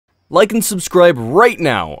Like and subscribe right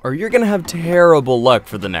now, or you're gonna have terrible luck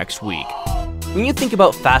for the next week. When you think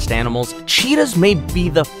about fast animals, cheetahs may be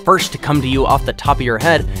the first to come to you off the top of your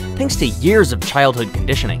head thanks to years of childhood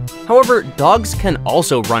conditioning. However, dogs can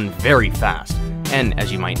also run very fast. And as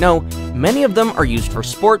you might know, many of them are used for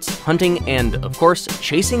sports, hunting, and, of course,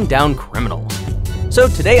 chasing down criminals. So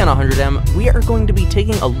today on 100M, we are going to be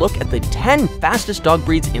taking a look at the 10 fastest dog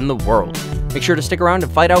breeds in the world. Make sure to stick around to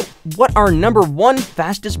find out what our #1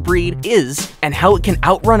 fastest breed is and how it can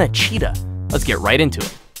outrun a cheetah. Let's get right into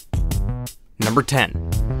it. Number 10.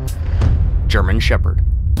 German Shepherd.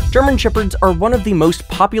 German Shepherds are one of the most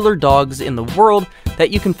popular dogs in the world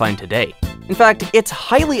that you can find today. In fact, it's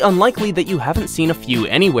highly unlikely that you haven't seen a few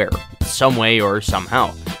anywhere, some way or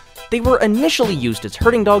somehow. They were initially used as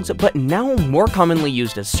herding dogs, but now more commonly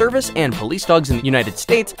used as service and police dogs in the United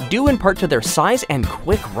States, due in part to their size and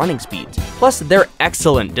quick running speeds. Plus, they're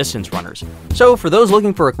excellent distance runners. So for those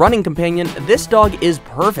looking for a running companion, this dog is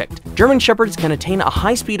perfect. German Shepherds can attain a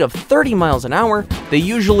high speed of 30 miles an hour. They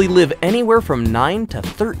usually live anywhere from 9 to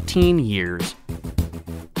 13 years.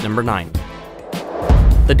 Number 9.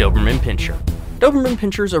 The Doberman Pinscher. Doberman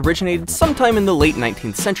Pinschers originated sometime in the late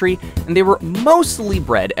 19th century, and they were mostly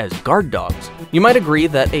bred as guard dogs. You might agree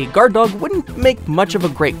that a guard dog wouldn't make much of a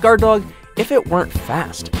great guard dog if it weren't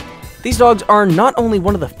fast. These dogs are not only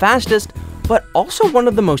one of the fastest, but also one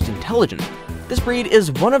of the most intelligent. This breed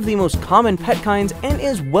is one of the most common pet kinds and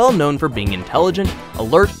is well known for being intelligent,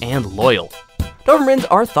 alert, and loyal. Dobermans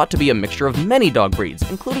are thought to be a mixture of many dog breeds,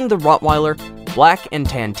 including the Rottweiler, Black and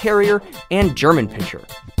Tan Terrier, and German Pinscher.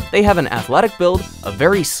 They have an athletic build, a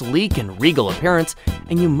very sleek and regal appearance,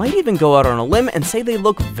 and you might even go out on a limb and say they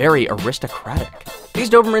look very aristocratic. These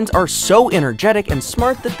Dobermans are so energetic and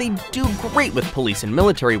smart that they do great with police and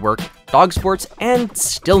military work, dog sports, and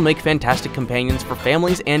still make fantastic companions for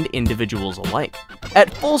families and individuals alike.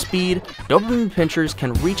 At full speed, Doberman Pinschers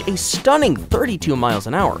can reach a stunning 32 miles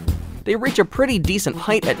an hour. They reach a pretty decent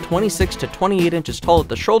height at 26 to 28 inches tall at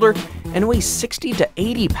the shoulder and weigh 60 to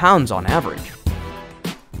 80 pounds on average.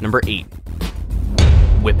 Number 8.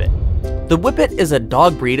 Whippet. The Whippet is a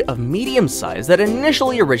dog breed of medium size that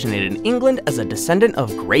initially originated in England as a descendant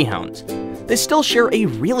of greyhounds. They still share a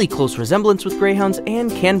really close resemblance with greyhounds and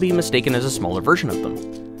can be mistaken as a smaller version of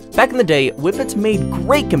them. Back in the day, Whippets made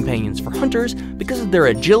great companions for hunters because of their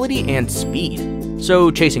agility and speed. So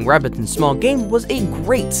chasing rabbits and small game was a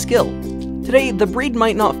great skill. Today, the breed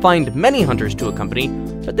might not find many hunters to accompany,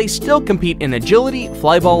 but they still compete in agility,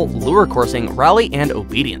 flyball, lure coursing, rally, and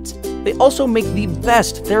obedience. They also make the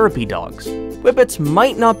best therapy dogs. Whippets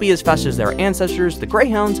might not be as fast as their ancestors, the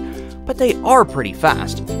greyhounds, but they are pretty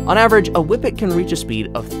fast. On average, a Whippet can reach a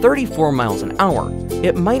speed of 34 miles an hour.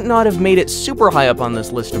 It might not have made it super high up on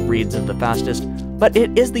this list of breeds of the fastest, but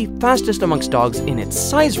it is the fastest amongst dogs in its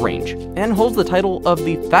size range, and holds the title of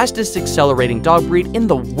the fastest accelerating dog breed in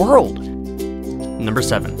the world. Number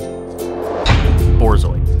 7.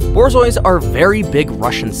 Borzoi. Borzois are very big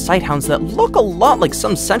Russian sighthounds that look a lot like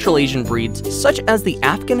some Central Asian breeds, such as the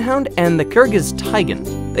Afghan Hound and the Kyrgyz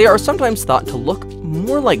Taigan. They are sometimes thought to look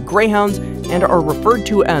more like greyhounds and are referred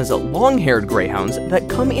to as long-haired greyhounds that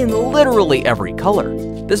come in literally every color.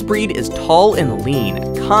 This breed is tall and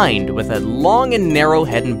lean, kind, with a long and narrow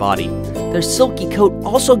head and body. Their silky coat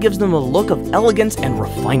also gives them a look of elegance and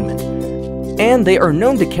refinement. And they are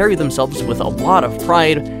known to carry themselves with a lot of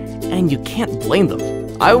pride, and you can't blame them.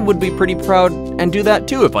 I would be pretty proud and do that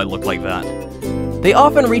too if I looked like that. They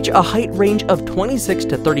often reach a height range of 26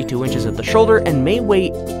 to 32 inches at the shoulder and may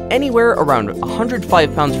weigh anywhere around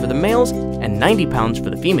 105 pounds for the males and 90 pounds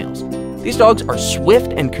for the females. These dogs are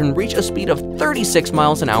swift and can reach a speed of 36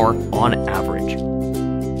 miles an hour on average.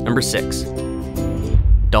 Number 6.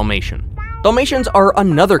 Dalmatian. Dalmatians are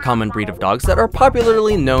another common breed of dogs that are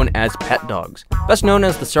popularly known as pet dogs. Best known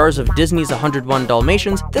as the stars of Disney's 101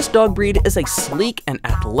 Dalmatians, this dog breed is a sleek and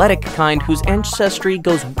athletic kind whose ancestry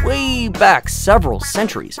goes way back several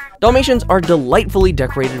centuries. Dalmatians are delightfully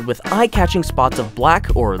decorated with eye-catching spots of black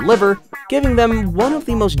or liver, giving them one of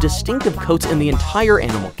the most distinctive coats in the entire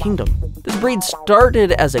animal kingdom. This breed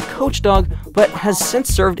started as a coach dog, but has since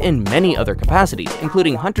served in many other capacities,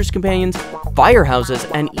 including hunters' companions, firehouses,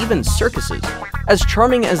 and even circuses. As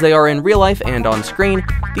charming as they are in real life and on screen,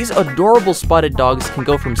 these adorable spotted dogs can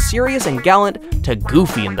go from serious and gallant to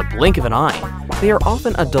goofy in the blink of an eye. They are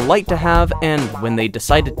often a delight to have, and when they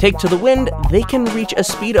decide to take to the wind, they can reach a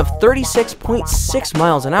speed of 36.6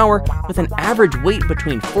 miles an hour with an average weight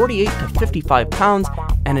between 48 to 55 pounds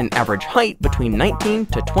and an average height between 19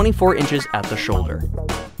 to 24 inches at the shoulder.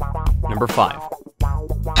 Number 5.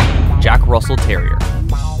 Jack Russell Terrier.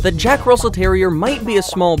 The Jack Russell Terrier might be a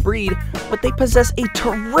small breed, but they possess a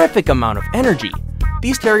terrific amount of energy.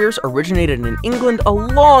 These terriers originated in England a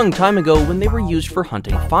long time ago when they were used for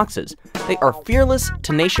hunting foxes. They are fearless,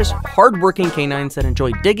 tenacious, hard-working canines that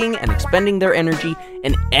enjoy digging and expending their energy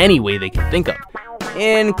in any way they can think of,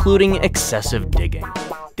 including excessive digging.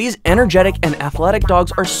 These energetic and athletic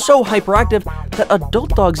dogs are so hyperactive that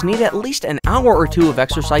adult dogs need at least an hour or two of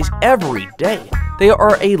exercise every day. They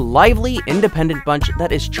are a lively, independent bunch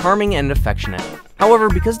that is charming and affectionate. However,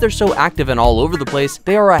 because they're so active and all over the place,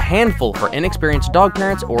 they are a handful for inexperienced dog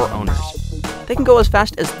parents or owners. They can go as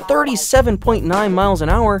fast as 37.9 miles an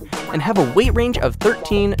hour and have a weight range of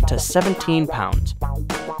 13 to 17 pounds.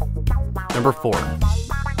 Number 4.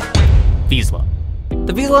 Vizsla.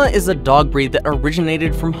 The Vizsla is a dog breed that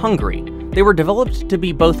originated from Hungary. They were developed to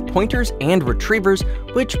be both pointers and retrievers,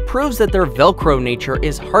 which proves that their Velcro nature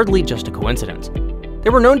is hardly just a coincidence. They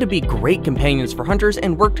were known to be great companions for hunters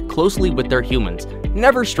and worked closely with their humans,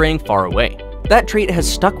 never straying far away. That trait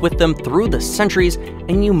has stuck with them through the centuries,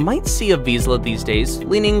 and you might see a Vizsla these days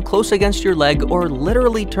leaning close against your leg or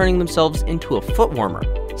literally turning themselves into a foot warmer.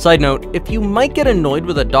 Side note, if you might get annoyed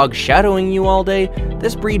with a dog shadowing you all day,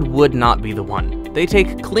 this breed would not be the one. They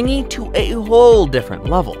take clingy to a whole different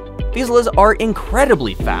level. Vizslas are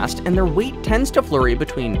incredibly fast, and their weight tends to flurry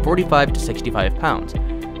between 45 to 65 pounds.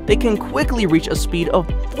 They can quickly reach a speed of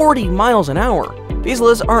 40 miles an hour.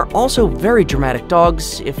 Vizslas are also very dramatic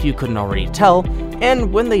dogs, if you couldn't already tell,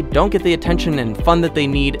 and when they don't get the attention and fun that they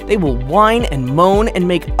need, they will whine and moan and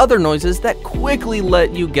make other noises that quickly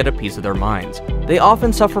let you get a piece of their minds. They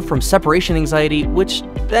often suffer from separation anxiety, which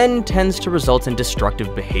then tends to result in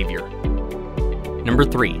destructive behavior. Number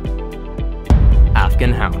 3.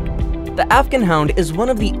 Afghan Hound. The Afghan Hound is one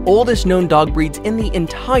of the oldest known dog breeds in the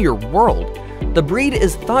entire world. The breed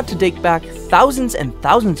is thought to date back thousands and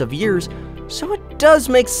thousands of years, so it does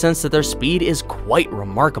make sense that their speed is quite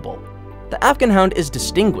remarkable. The Afghan Hound is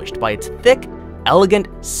distinguished by its thick, elegant,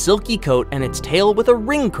 silky coat and its tail with a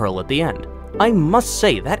ring curl at the end. I must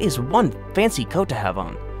say, that is one fancy coat to have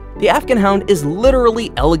on. The Afghan Hound is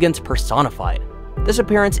literally elegance personified. This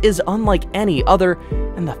appearance is unlike any other,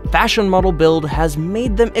 and the fashion model build has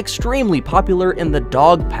made them extremely popular in the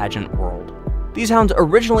dog pageant world. These hounds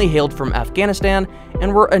originally hailed from Afghanistan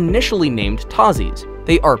and were initially named Tazis.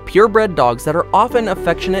 They are purebred dogs that are often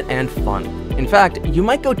affectionate and fun. In fact, you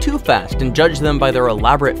might go too fast and judge them by their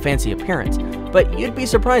elaborate fancy appearance, but you'd be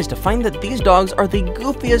surprised to find that these dogs are the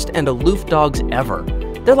goofiest and aloof dogs ever.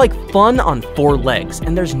 They're like fun on 4 legs,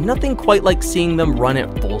 and there's nothing quite like seeing them run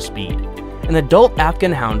at full speed. An adult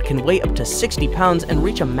Afghan Hound can weigh up to 60 pounds and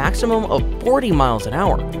reach a maximum of 40 miles an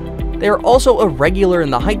hour. They are also irregular in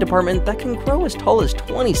the height department that can grow as tall as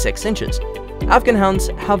 26 inches. Afghan Hounds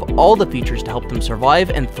have all the features to help them survive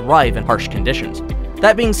and thrive in harsh conditions.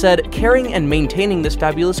 That being said, caring and maintaining this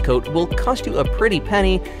fabulous coat will cost you a pretty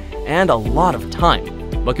penny and a lot of time.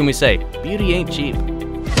 What can we say? Beauty ain't cheap.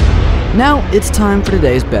 Now it's time for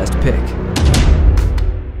today's best pick.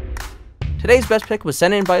 Today's best pick was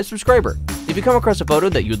sent in by a subscriber. If you come across a photo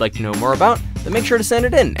that you'd like to know more about, then make sure to send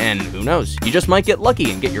it in, and who knows, you just might get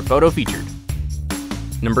lucky and get your photo featured.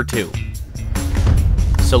 Number 2.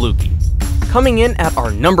 Saluki. Coming in at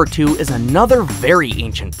our number 2 is another very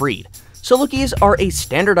ancient breed. Salukis are a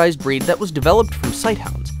standardized breed that was developed from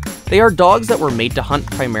sighthounds. They are dogs that were made to hunt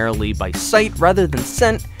primarily by sight rather than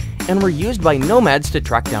scent, and were used by nomads to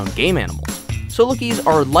track down game animals. Salukis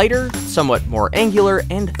are lighter, somewhat more angular,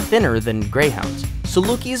 and thinner than greyhounds.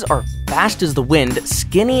 Salukis are fast as the wind,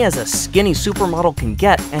 skinny as a skinny supermodel can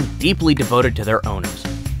get, and deeply devoted to their owners.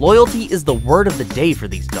 Loyalty is the word of the day for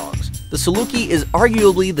these dogs. The Saluki is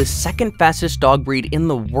arguably the second fastest dog breed in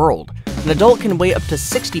the world. An adult can weigh up to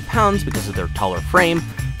 60 pounds because of their taller frame,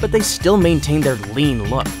 but they still maintain their lean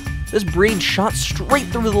look. This breed shot straight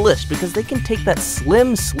through the list because they can take that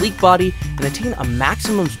slim, sleek body and attain a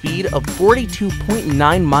maximum speed of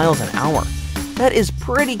 42.9 miles an hour. That is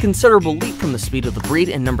pretty considerable leap from the speed of the breed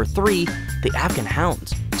in number 3, the Afghan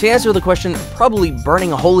Hounds. To answer the question probably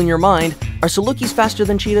burning a hole in your mind, are Salukis faster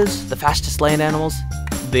than cheetahs, the fastest land animals?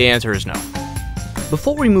 The answer is no.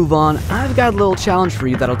 Before we move on, I've got a little challenge for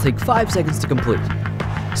you that'll take 5 seconds to complete.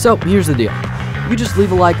 So here's the deal. You just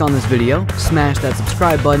leave a like on this video, smash that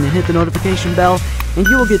subscribe button and hit the notification bell, and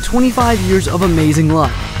you will get 25 years of amazing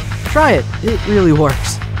luck. Try it, it really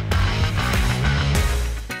works.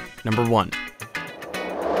 Number 1.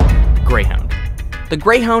 Greyhound. The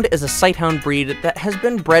Greyhound is a sighthound breed that has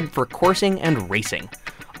been bred for coursing and racing.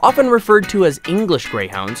 Often referred to as English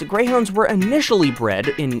Greyhounds, Greyhounds were initially bred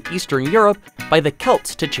in Eastern Europe by the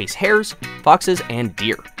Celts to chase hares, foxes, and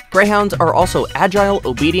deer. Greyhounds are also agile,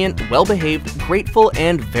 obedient, well-behaved, grateful,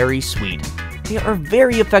 and very sweet. They are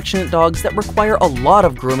very affectionate dogs that require a lot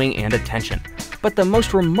of grooming and attention. But the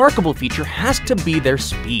most remarkable feature has to be their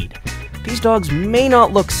speed. These dogs may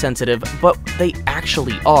not look sensitive, but they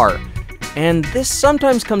actually are. And this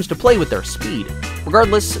sometimes comes to play with their speed.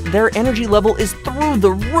 Regardless, their energy level is through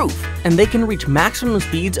the roof, and they can reach maximum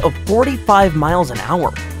speeds of 45 miles an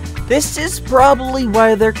hour. This is probably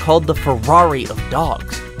why they're called the Ferrari of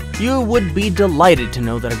dogs. You would be delighted to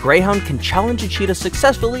know that a greyhound can challenge a cheetah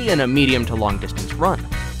successfully in a medium to long distance run.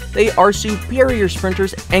 They are superior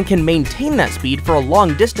sprinters and can maintain that speed for a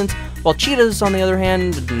long distance, while cheetahs, on the other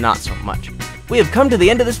hand, not so much. We have come to the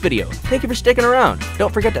end of this video. Thank you for sticking around.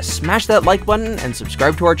 Don't forget to smash that like button and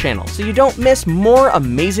subscribe to our channel so you don't miss more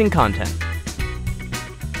amazing content.